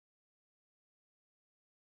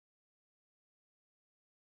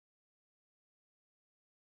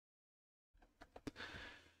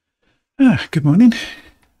Good morning.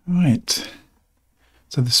 Right.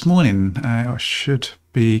 So this morning I should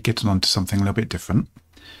be getting on to something a little bit different.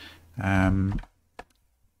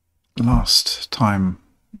 Last time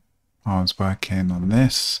I was working on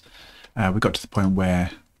this, we got to the point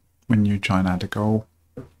where when you try and add a goal,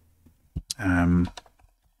 you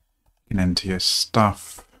can enter your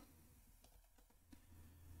stuff.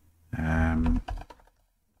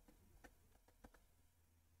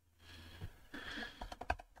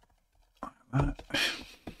 Like that.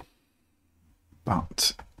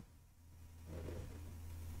 But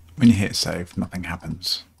when you hit save, nothing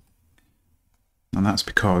happens. And that's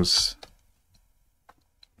because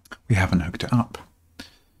we haven't hooked it up.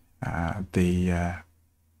 The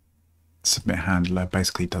submit handler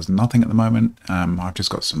basically does nothing at the moment. I've just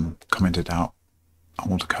got some commented out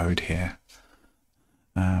old code here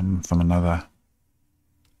from another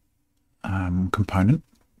component.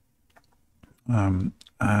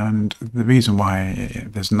 And the reason why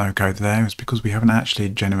there's no code there is because we haven't actually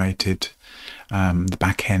generated the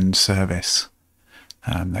back-end service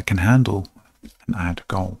that can handle an add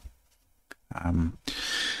goal.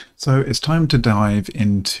 So it's time to dive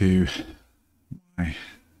into my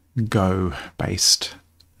Go-based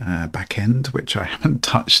back-end, which I haven't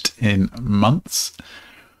touched in months,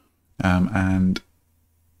 and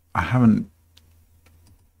I haven't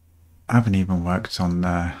even worked on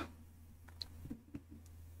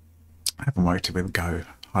I haven't worked with Go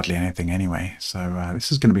hardly anything anyway, so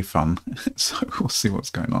this is going to be fun. So we'll see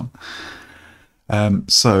what's going on.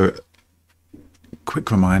 So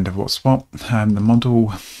quick reminder of what's what. The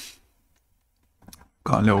model,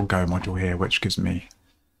 got a little Go module here which gives me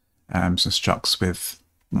some structs with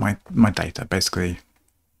my data, basically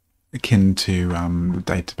akin to the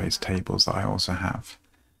database tables that I also have.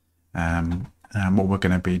 And what we're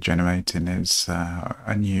going to be generating is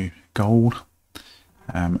a new goal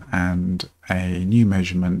and a new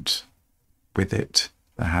measurement with it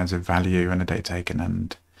that has a value and a date taken,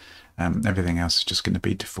 and everything else is just going to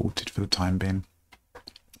be defaulted for the time being.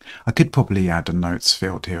 I could probably add a notes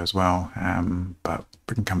field here as well, but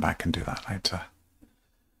we can come back and do that later.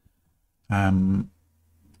 Along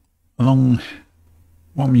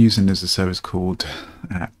what I'm using is a service called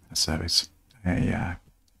a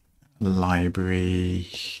library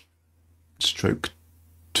stroke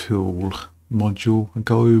tool module, a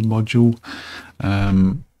Go module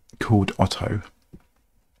called Otto,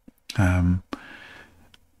 and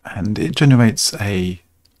it generates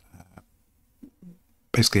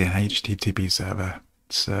basically an HTTP server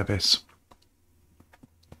service,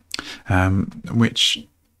 which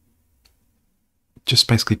just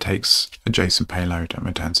basically takes a JSON payload and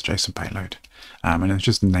returns a JSON payload, and it's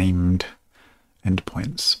just named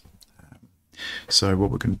endpoints. So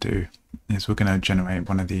what we're going to do is we're going to generate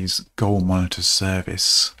one of these goal monitor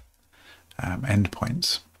service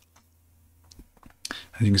endpoints.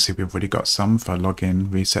 As you can see, we've already got some for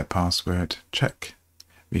login, reset password, check,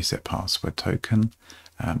 reset password token,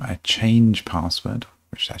 a change password,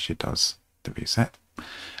 which actually does the reset,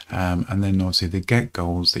 and then obviously the get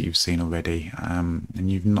goals that you've seen already, and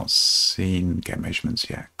you've not seen get measurements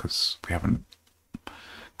yet because we haven't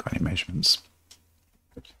got any measurements.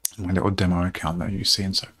 My little demo account that you've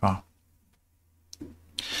seen so far.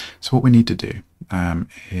 So what we need to do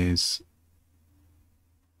is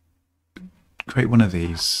create one of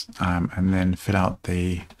these and then fill out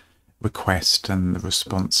the request and the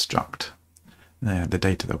response struct, the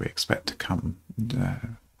data that we expect to come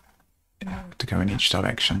to go in each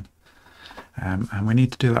direction, and we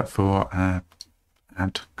need to do that for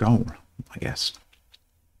add goal, I guess.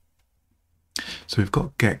 So we've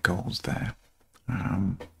got get goals there.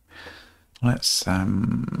 Let's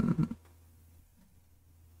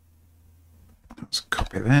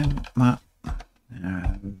copy that,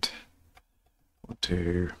 and we'll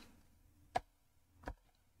do,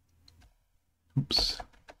 oops,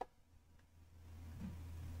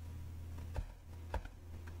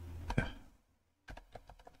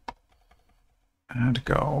 add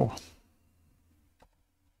goal.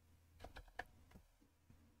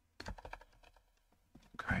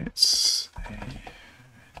 Creates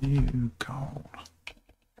a new goal.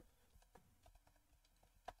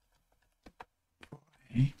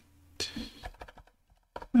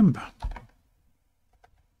 Member.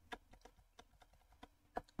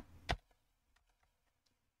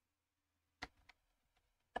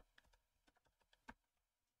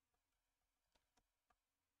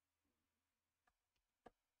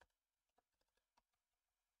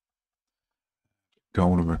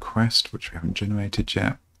 Goal request, which we haven't generated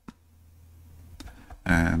yet,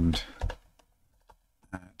 and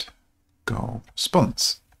add goal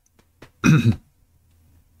response.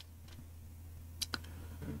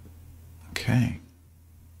 Okay.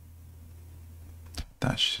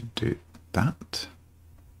 That should do that.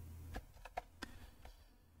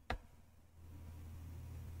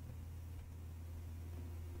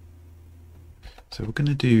 So we're going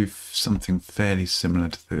to do something fairly similar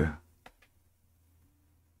to the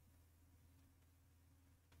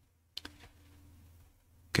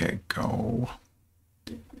get goal.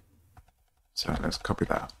 So let's copy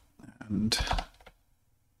that and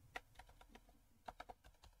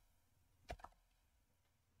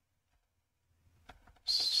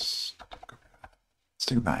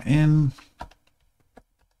stick that in.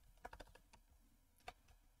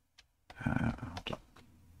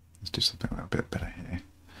 Let's do something a little bit better here.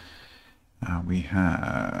 We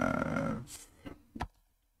have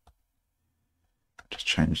just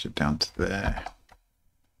changed it down to there.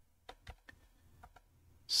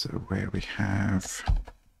 So where we have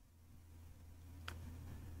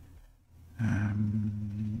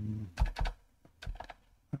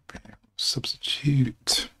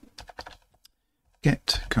substitute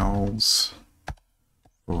get goals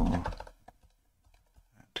for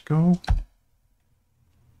add goal.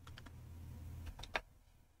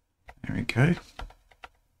 There we go.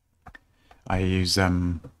 I'm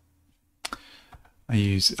using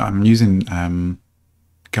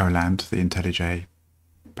Goland, the IntelliJ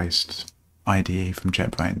based IDE from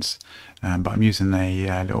JetBrains, but I'm using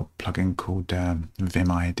a little plugin called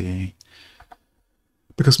Vim IDE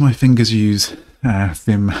because my fingers use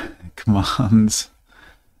Vim commands.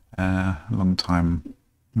 Long time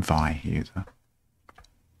Vi user.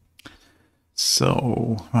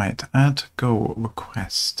 So, right, add goal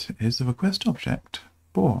request is the request object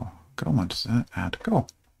for goal monitor add goal.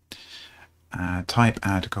 Type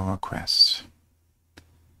add goal request.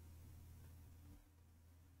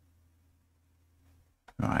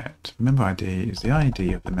 Right, member ID is the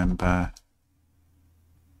ID of the member.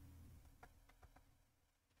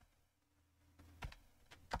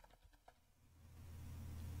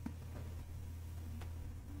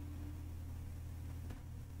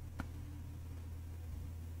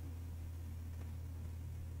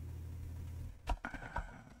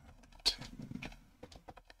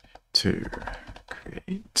 To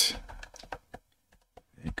create,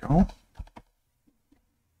 there you go,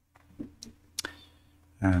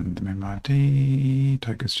 and the member ID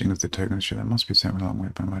token string is the token string that must be sent along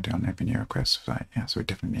with member ID on every new request. Right, yeah, so we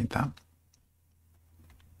definitely need that.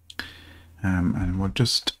 And we'll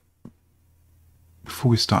just, before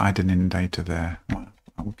we start adding in data there, well,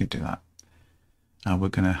 we can do that. We're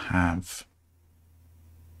going to have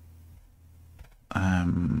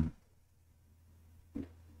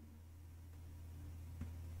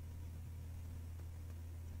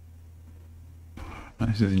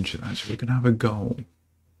this is interesting. Actually, we're going to have a goal,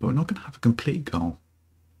 but we're not going to have a complete goal.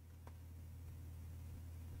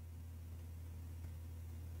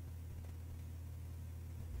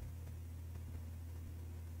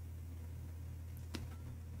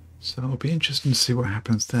 So it'll be interesting to see what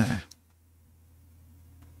happens there.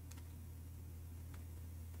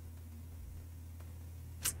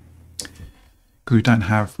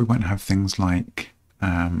 Because we won't have things like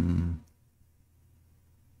I'm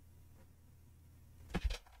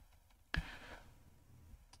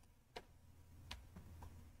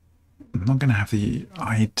not going to have the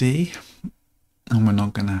ID, and we're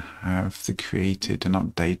not going to have the created and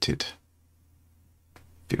updated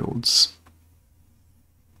fields.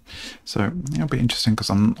 So it'll be interesting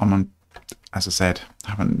because I'm on, as I said,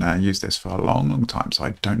 I haven't used this for a long time, so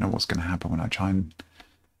I don't know what's going to happen when I try and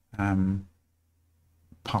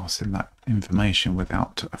pass in that information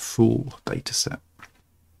without a full data set.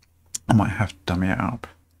 I might have to dummy it up.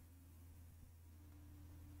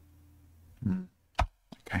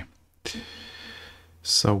 Okay.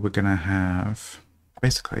 So we're going to have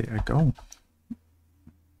basically a goal.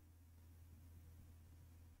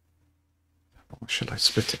 Or should I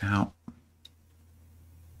split it out?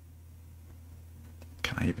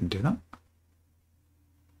 Can I even do that?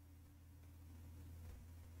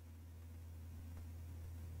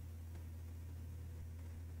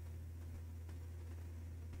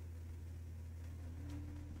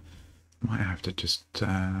 Might have to just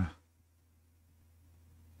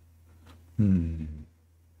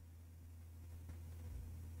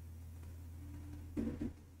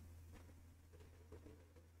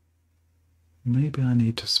maybe I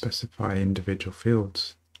need to specify individual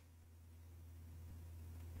fields.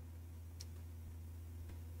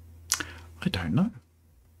 I don't know.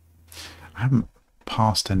 I haven't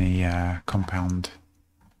passed any compound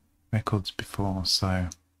records before, so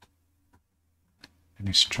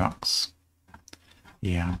any structs.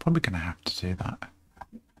 Yeah, I'm probably going to have to do that.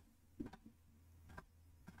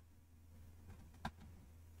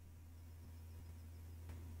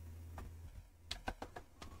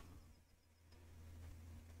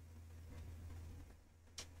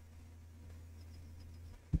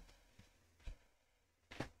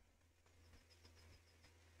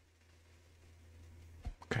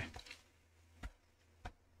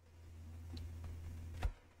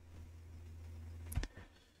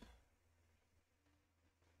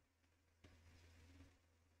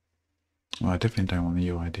 Well, I definitely don't want the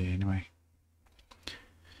UID anyway.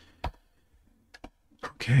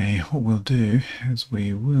 Okay, what we'll do is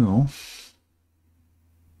we will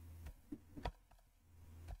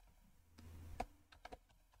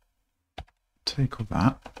take all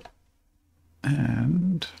that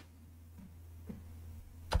and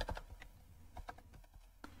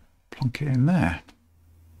plonk it in there.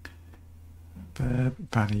 Verb,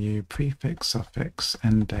 value, prefix, suffix,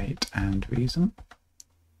 end date, and reason.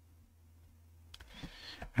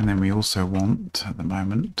 And then we also want, at the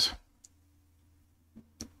moment,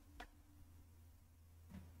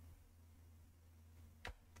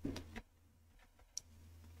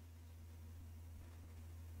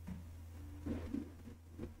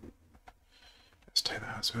 let's take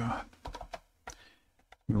that as well.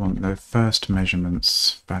 We want the first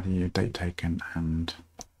measurements, value, date taken, and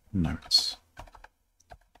notes.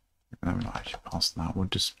 No, we're not actually past that. We'll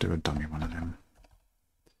just do a dummy one of them.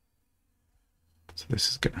 So this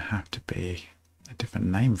is going to have to be a different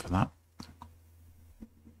name for that.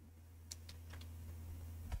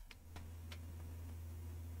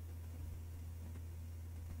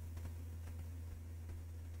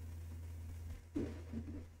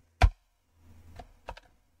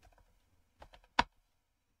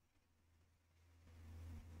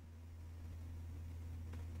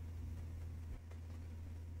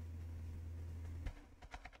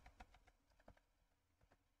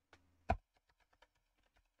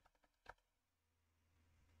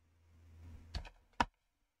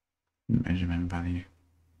 Measurement value.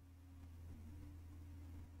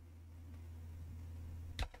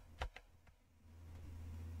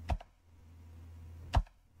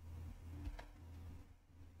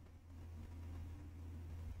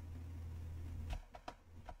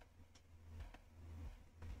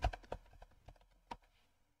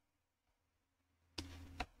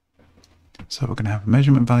 So we're going to have a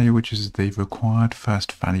measurement value, which is the required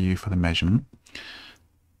first value for the measurement.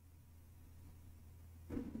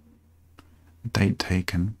 Date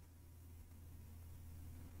taken.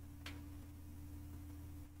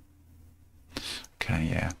 Okay,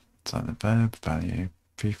 yeah. So the verb, value,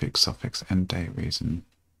 prefix, suffix, end date, reason,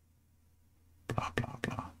 blah, blah,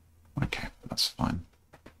 blah. Okay, that's fine.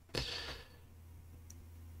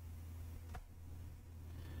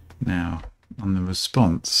 Now, on the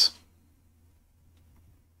response,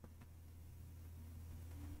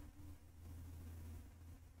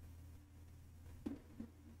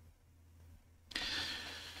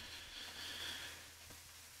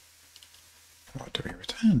 what do we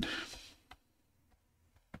return?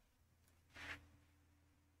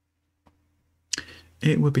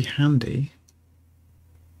 It would be handy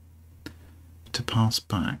to pass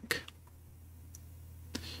back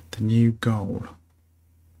the new goal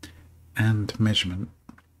and measurement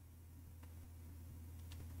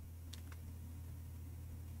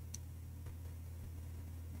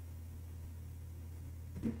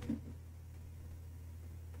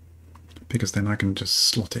because then I can just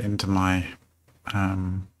slot it into my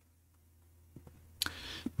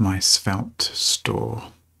my Svelte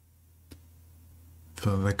store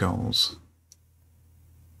for the goals.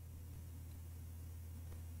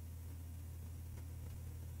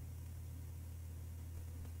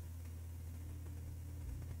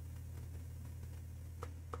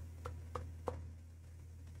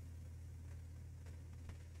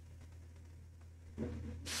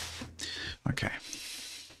 Okay.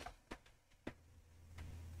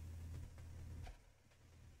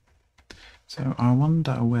 So I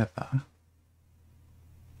wonder whether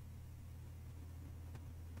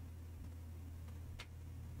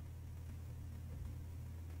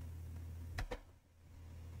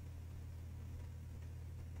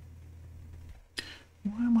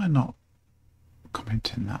why am I not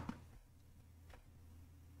commenting that?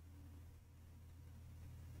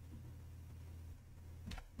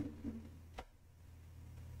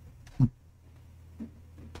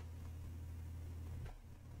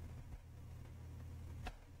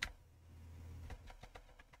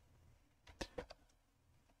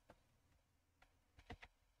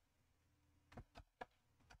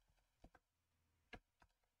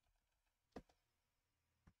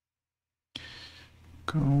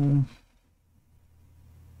 Goal.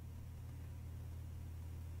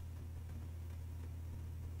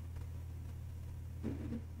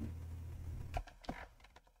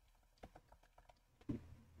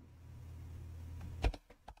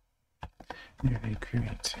 Newly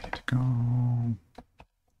created goal.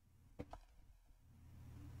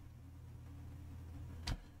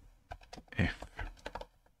 If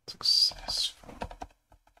successful.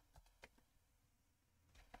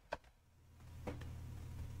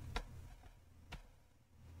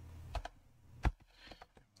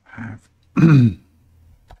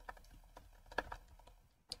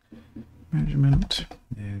 Measurement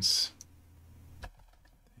is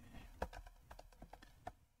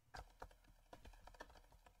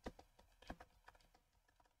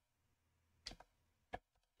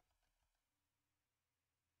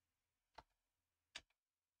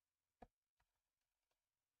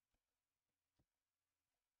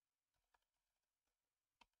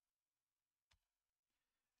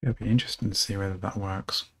it'll be interesting to see whether that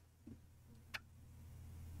works.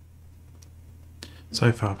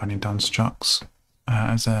 So far I've only done structs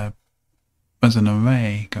as an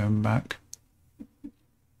array going back,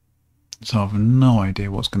 so I have no idea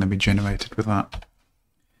what's going to be generated with that.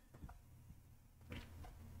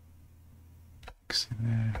 See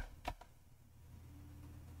there.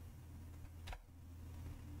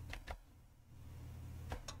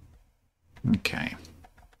 Okay,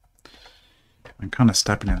 I'm kind of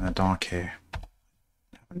stepping in the dark here. I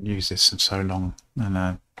haven't used this in so long, and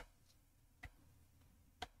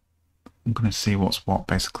I'm going to see what's what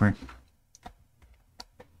basically.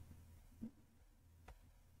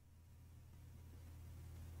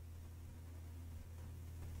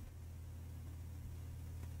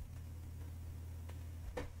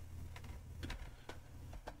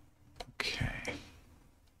 Okay.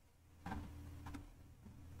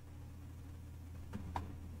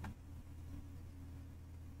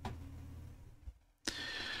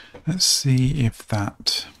 Let's see if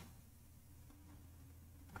that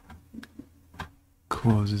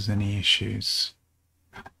causes any issues.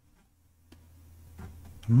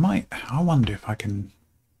 I wonder if I can.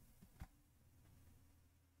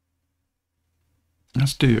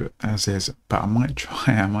 Let's do it as is, but I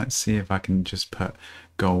might see if I can just put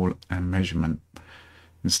goal and measurement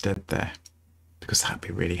instead there, because that'd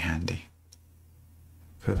be really handy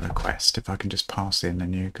for the request if I can just pass in a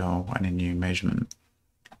new goal and a new measurement,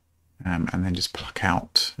 and then just pluck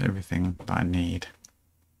out everything that I need.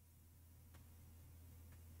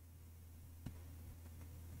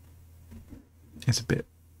 It's a bit,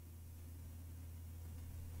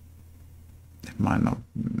 it might not,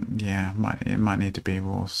 yeah, it might need to be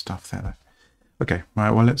raw stuff there though. Okay, right,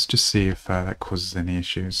 well let's just see if that causes any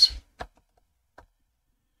issues.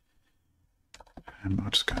 I'll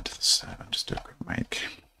just go into the server, just do a quick make.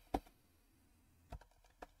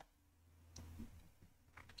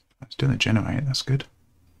 Let's do the generate, that's good.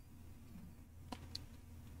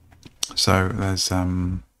 So there's, yeah,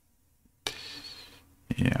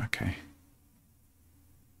 okay.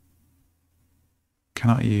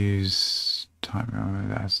 Cannot use type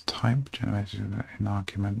as type generated in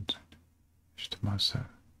argument.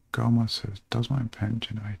 Goal myself does not implement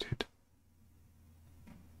generated.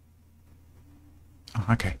 Oh,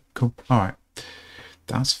 okay, cool. All right,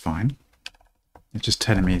 that's fine. It's just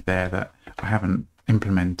telling me there that I haven't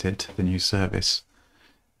implemented the new service,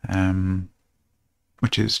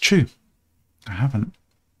 which is true. I haven't,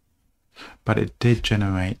 but it did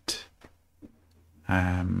generate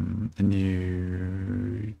the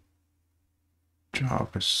new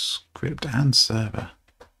JavaScript and server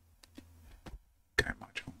Go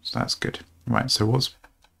module. So that's good. Right. So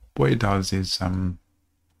what it does is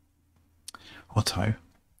auto.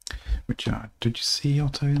 Which did you see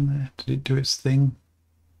auto in there? Did it do its thing?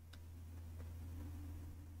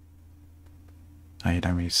 Oh, you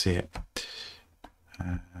don't really see it.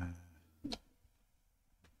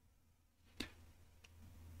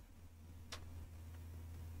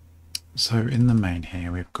 So in the main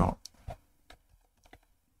here, we've got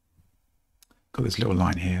this little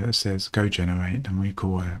line here that says go generate, and we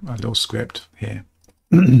call a little script here.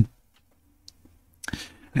 And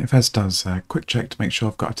it first does a quick check to make sure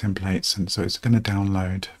I've got templates, and so it's going to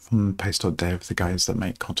download from paste.dev, the guys that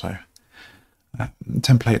make Koto,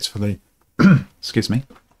 templates for the excuse me,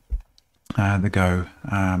 the Go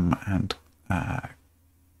and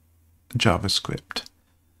JavaScript.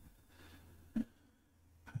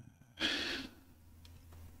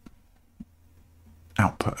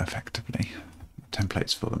 Output effectively,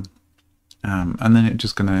 templates for them, and then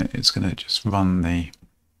it's gonna just run the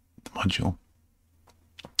module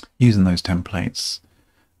using those templates,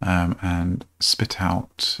 and spit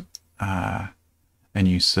out a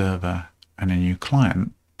new server and a new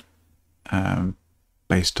client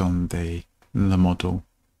based on the model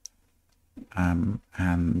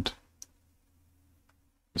and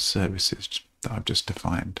services that I've just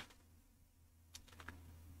defined.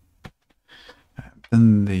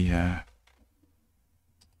 Then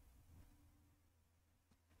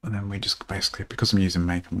and then we just basically, because I'm using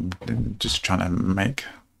make, I'm just trying to make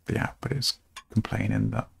the app, but it's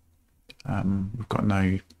complaining that we've got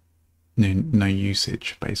no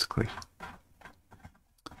usage basically.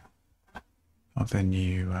 of the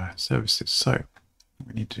new services. So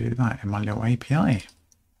we need to do that in my little API. It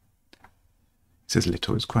says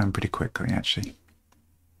little, it's growing pretty quickly actually.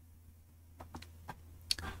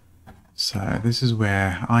 So this is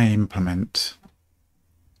where I implement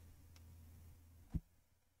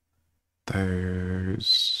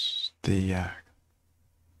those the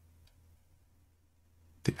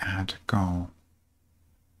add goal.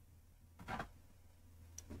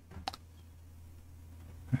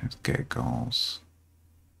 Let's get goals.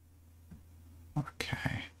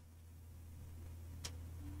 Okay.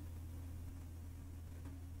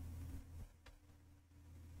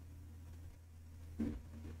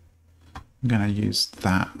 I'm going to use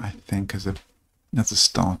that, I think, as a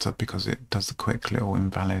starter because it does the quick little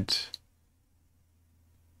invalid.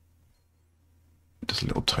 It does a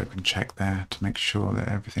little token check there to make sure that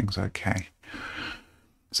everything's okay.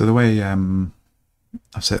 So the way I've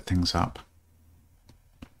set things up,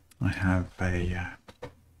 I have a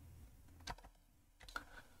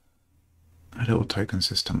little token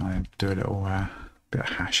system. I do a little bit of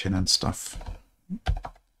hashing and stuff.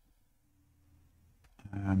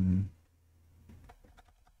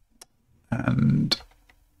 And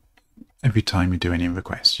every time you do any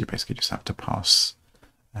requests, you basically just have to pass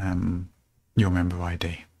your member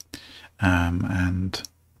ID and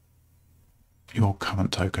your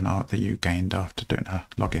current token art that you gained after doing a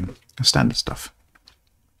login, standard stuff.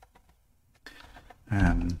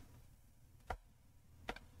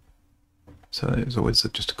 So there's always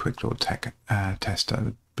just a quick little test at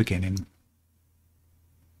the beginning.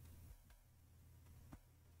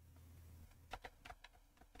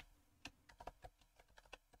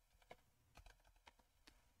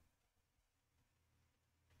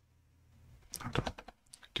 Hold on,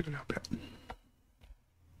 do a little bit.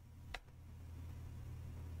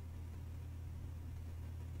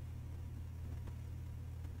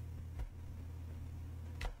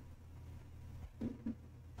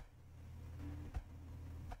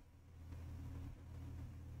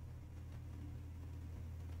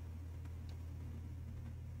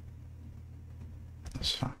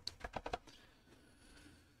 That's fine.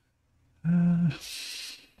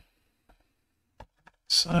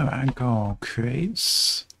 So our goal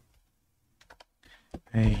creates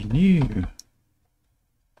a new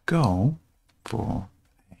goal for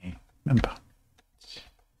a member.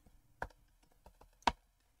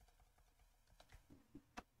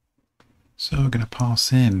 So we're going to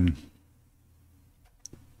pass in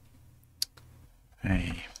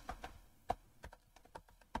a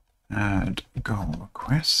add goal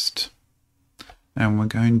request, and we're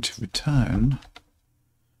going to return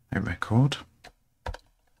a record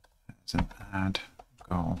as an add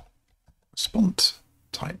goal response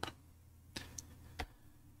type.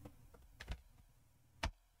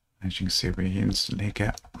 As you can see, we instantly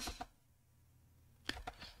get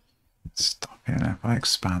stuff here. If I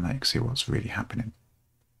expand that, you can see what's really happening.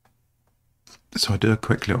 So I do a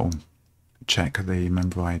quick little check of the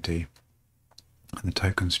member ID and the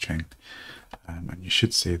token string, and you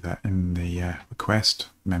should see that in the request,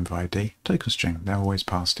 member ID, token string, they're always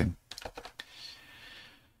passed in.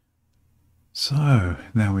 So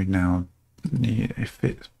now we need, if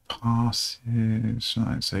it passes,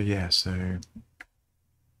 right, so yeah, so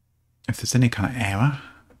if there's any kind of error,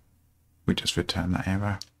 we just return that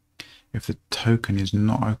error. If the token is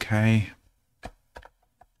not okay,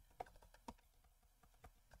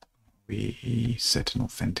 we set an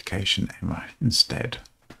authentication error instead.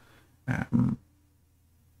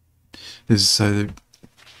 So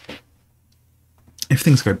if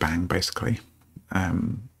things go bang, basically,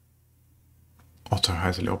 Otto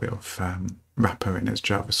has a little bit of wrapper in its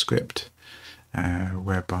JavaScript,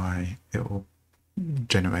 whereby it will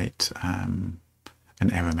generate an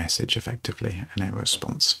error message, effectively, an error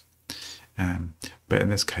response. But in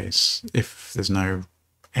this case, if there's no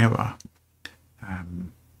error,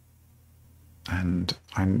 and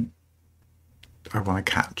I want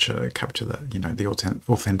to capture that, you know, the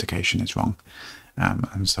authentication is wrong,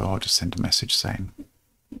 and so I'll just send a message saying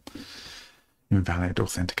invalid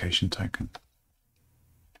authentication token.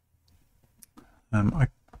 I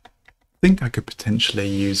think I could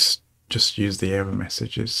potentially just use the error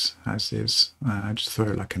messages as is. Just throw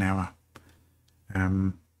like an error,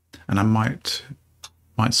 and I might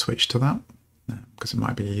switch to that because it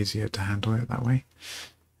might be easier to handle it that way.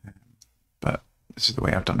 But this is the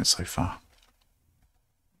way I've done it so far.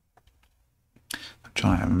 I'm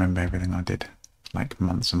trying to remember everything I did like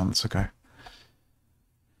months and months ago.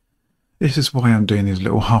 This is why I'm doing these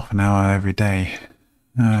little half an hour every day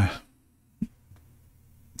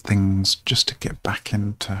things, just to get back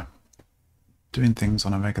into doing things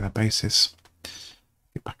on a regular basis.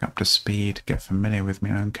 get back up to speed, get familiar with my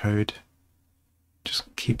own code.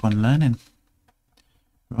 Just keep on learning.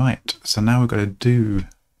 Right, so now we've got to do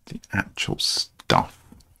the actual stuff.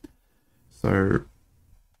 So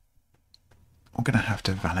we're going to have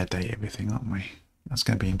to validate everything, aren't we? That's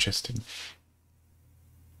going to be interesting.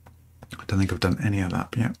 I don't think I've done any of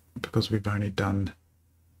that yet because we've only done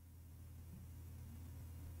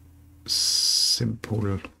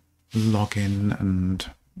simple login and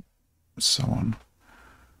so on.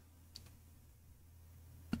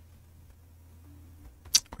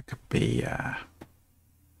 We could be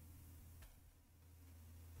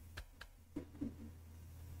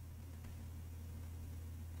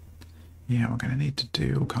yeah, we're going to need to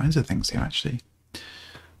do all kinds of things here actually.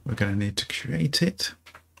 We're going to need to create it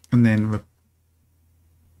and then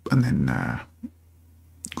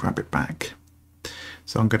grab it back.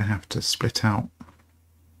 So I'm going to have to split out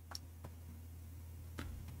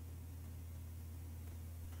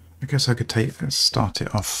I guess I could start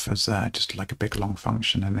it off as just like a big long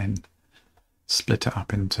function and then split it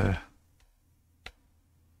up into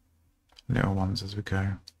little ones as we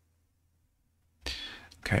go.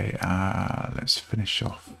 Okay, let's finish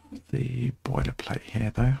off the boilerplate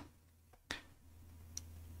here though.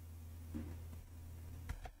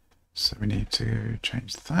 So we need to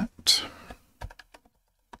change that.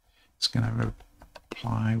 It's going to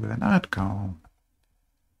reply with an add goal.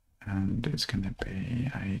 And it's going to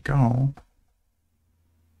be a goal.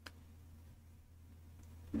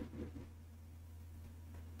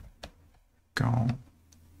 Goal.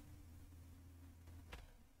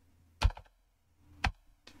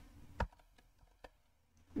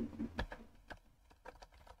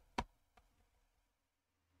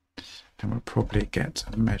 And we'll probably get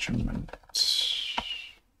a measurement.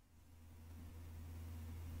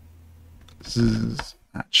 This is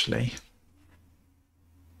actually.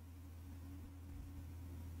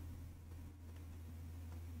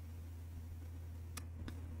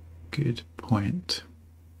 Good point.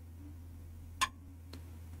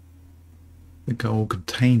 The goal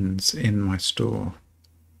contains in my store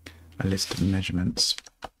a list of measurements.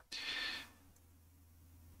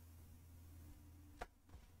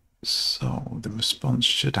 So the response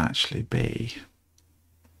should actually be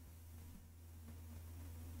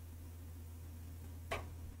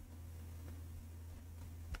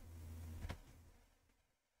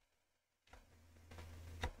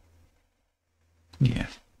yeah.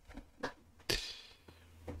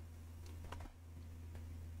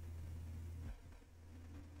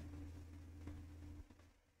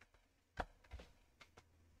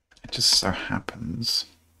 It just so happens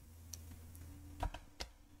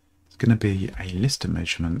it's going to be a list of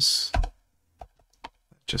measurements that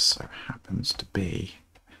just so happens to be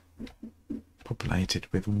populated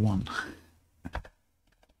with 1.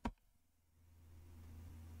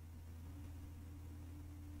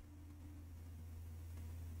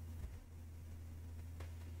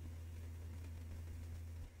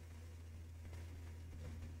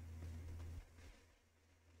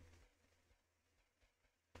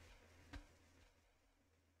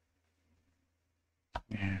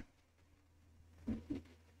 Yeah.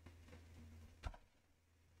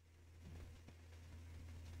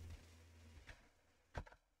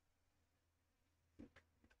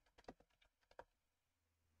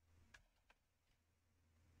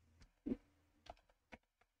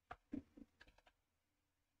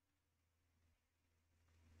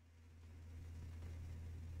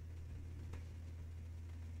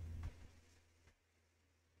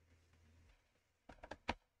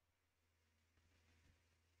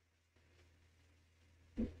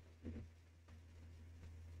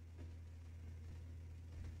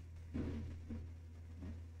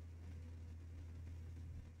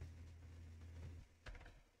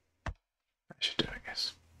 That should do, I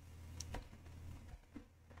guess.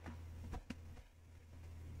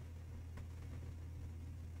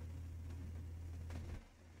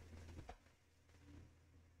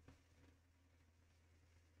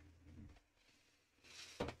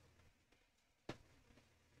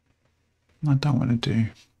 I don't want to do.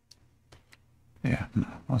 Yeah, no.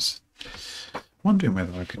 I was wondering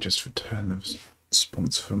whether I could just return the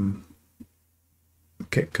response from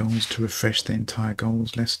get goals to refresh the entire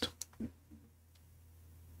goals list.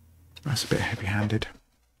 That's a bit heavy-handed.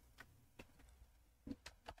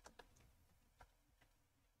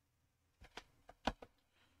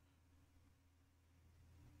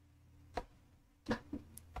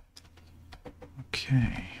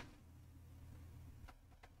 Okay.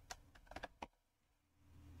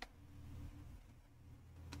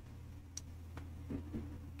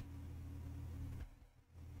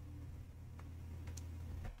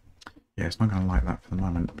 Yeah, it's not going to like that for the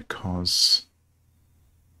moment because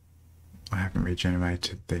I haven't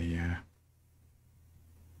regenerated the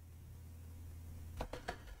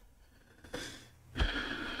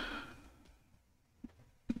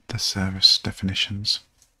service definitions.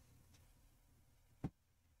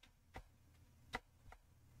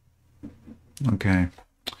 Okay,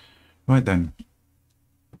 right then.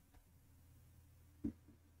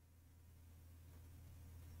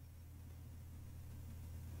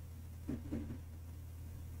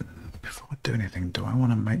 Before I do anything, do I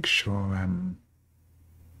want to make sure I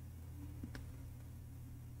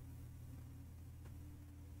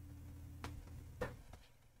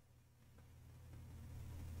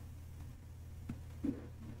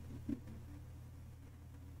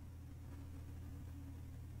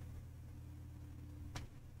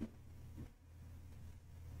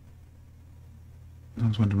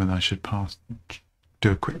was wondering whether I should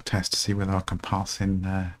do a quick test to see whether I can pass in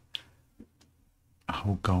a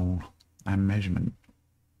whole goal and measurement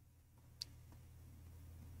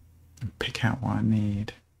and pick out what I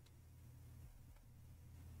need.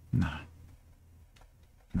 No.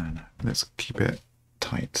 Let's keep it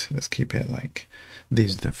tight. Let's keep it like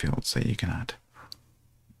these are the fields that you can add.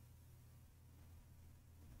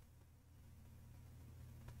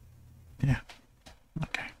 Yeah.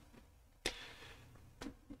 Okay.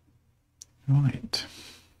 Right.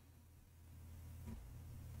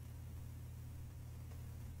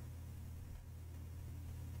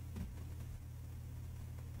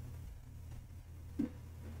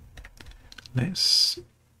 Let's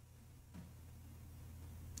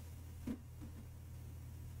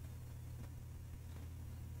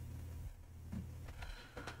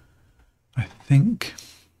I think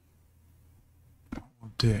what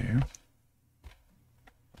we'll do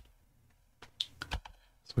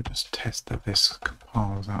is we'll just test that this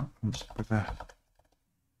compiles out with a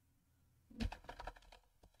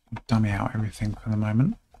dummy out everything for the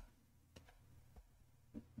moment.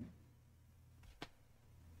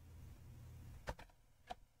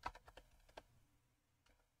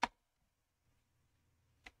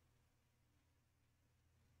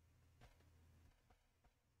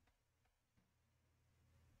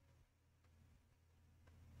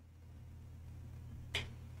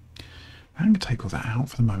 I'm going to take all that out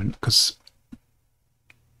for the moment because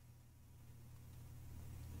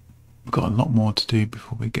we've got a lot more to do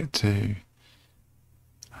before we get to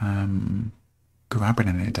grabbing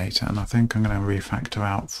any data, and I think I'm going to refactor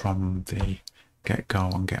out from the get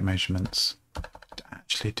goal and get measurements to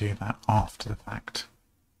actually do that after the fact.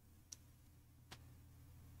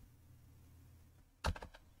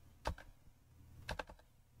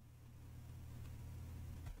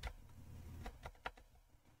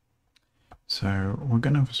 So we're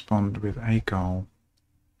going to respond with a goal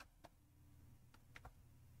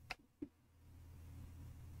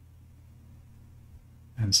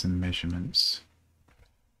and some measurements.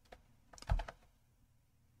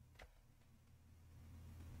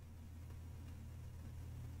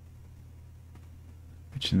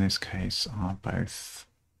 Which in this case are both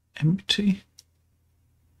empty.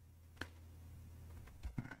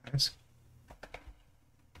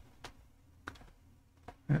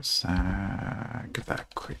 Let's give that a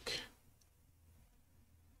quick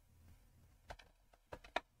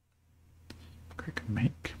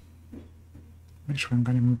make. Make sure I haven't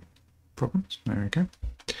got any problems. There we go.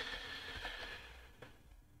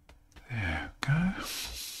 There we go.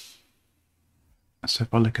 So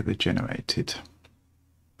if I look at the generated,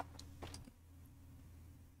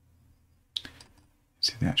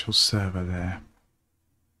 see the actual server there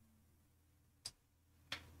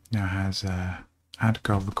now has a add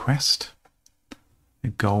goal request. The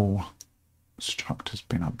goal struct has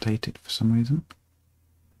been updated for some reason.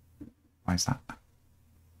 Why is that?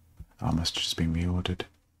 Oh, it must have just been reordered.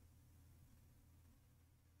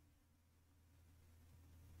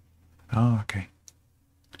 Oh, okay.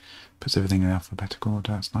 Puts everything in alphabetical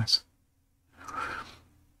order, that's nice.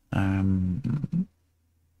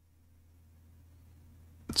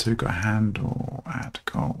 So we've got a handle, add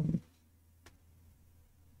goal.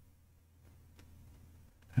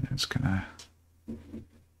 And it's gonna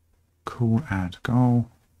call add goal.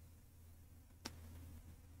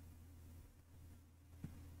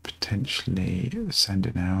 Potentially send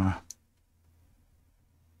an error.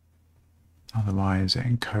 Otherwise it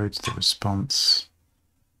encodes the response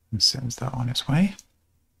and sends that on its way,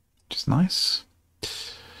 which is nice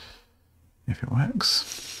if it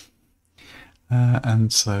works.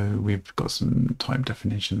 And so we've got some type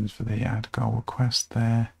definitions for the add goal request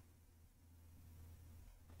there.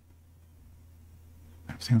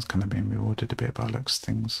 Everything's kind of been reordered a bit by looks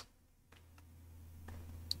things.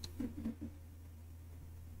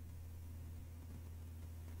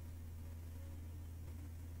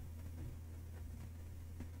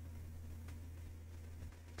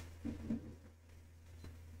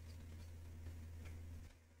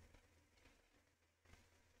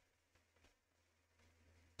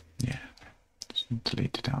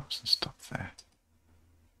 deleted out some stuff there.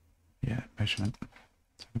 Yeah, measurement.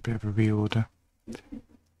 So a bit of a reorder.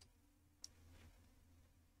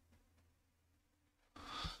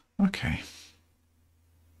 Okay.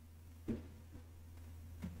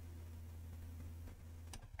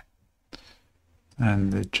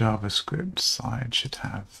 And the JavaScript side should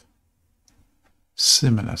have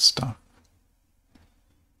similar stuff.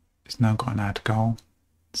 It's now got an add goal,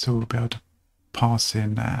 so we'll be able to pass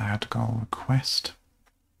in that add goal request.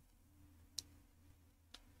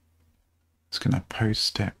 It's going to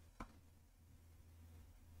post it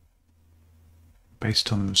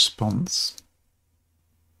based on the response.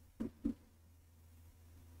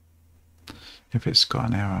 If it's got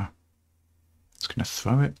an error, it's going to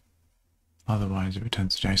throw it. Otherwise, it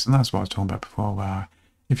returns to JSON. That's what I was talking about before, where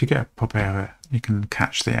if you get a pop error, you can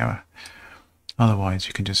catch the error. Otherwise,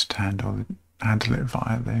 you can just handle it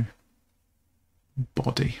via the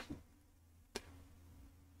body.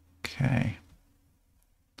 Okay.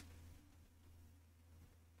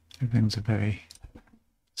 Everything's a very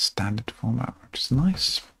standard format, which is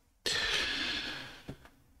nice.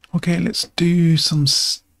 Okay, let's do some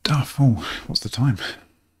stuff. Oh, what's the time?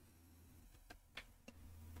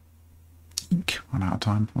 Run out of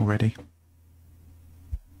time already.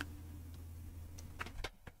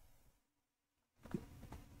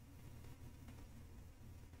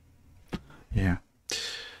 Yeah.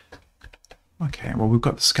 Okay, well, we've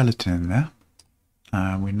got the skeleton in there.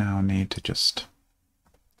 We now need to just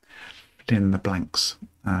fill in the blanks.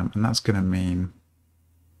 And that's going to mean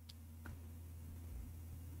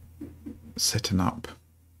setting up,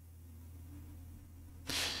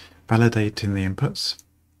 validating the inputs,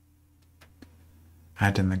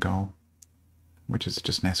 adding the goal, which is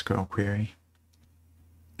just an SQL query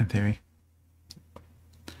in theory,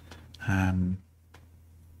 adding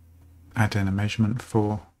a measurement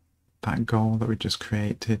for that goal that we just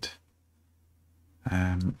created,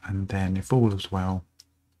 and then if all is well,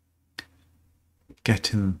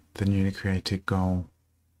 getting the newly created goal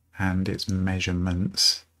and its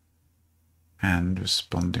measurements and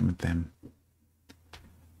responding with them.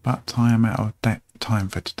 But I am out of time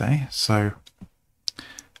for today, so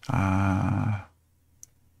I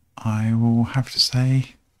will have to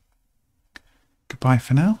say goodbye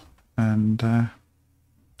for now, and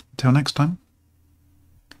until next time,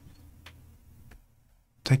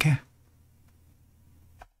 take care.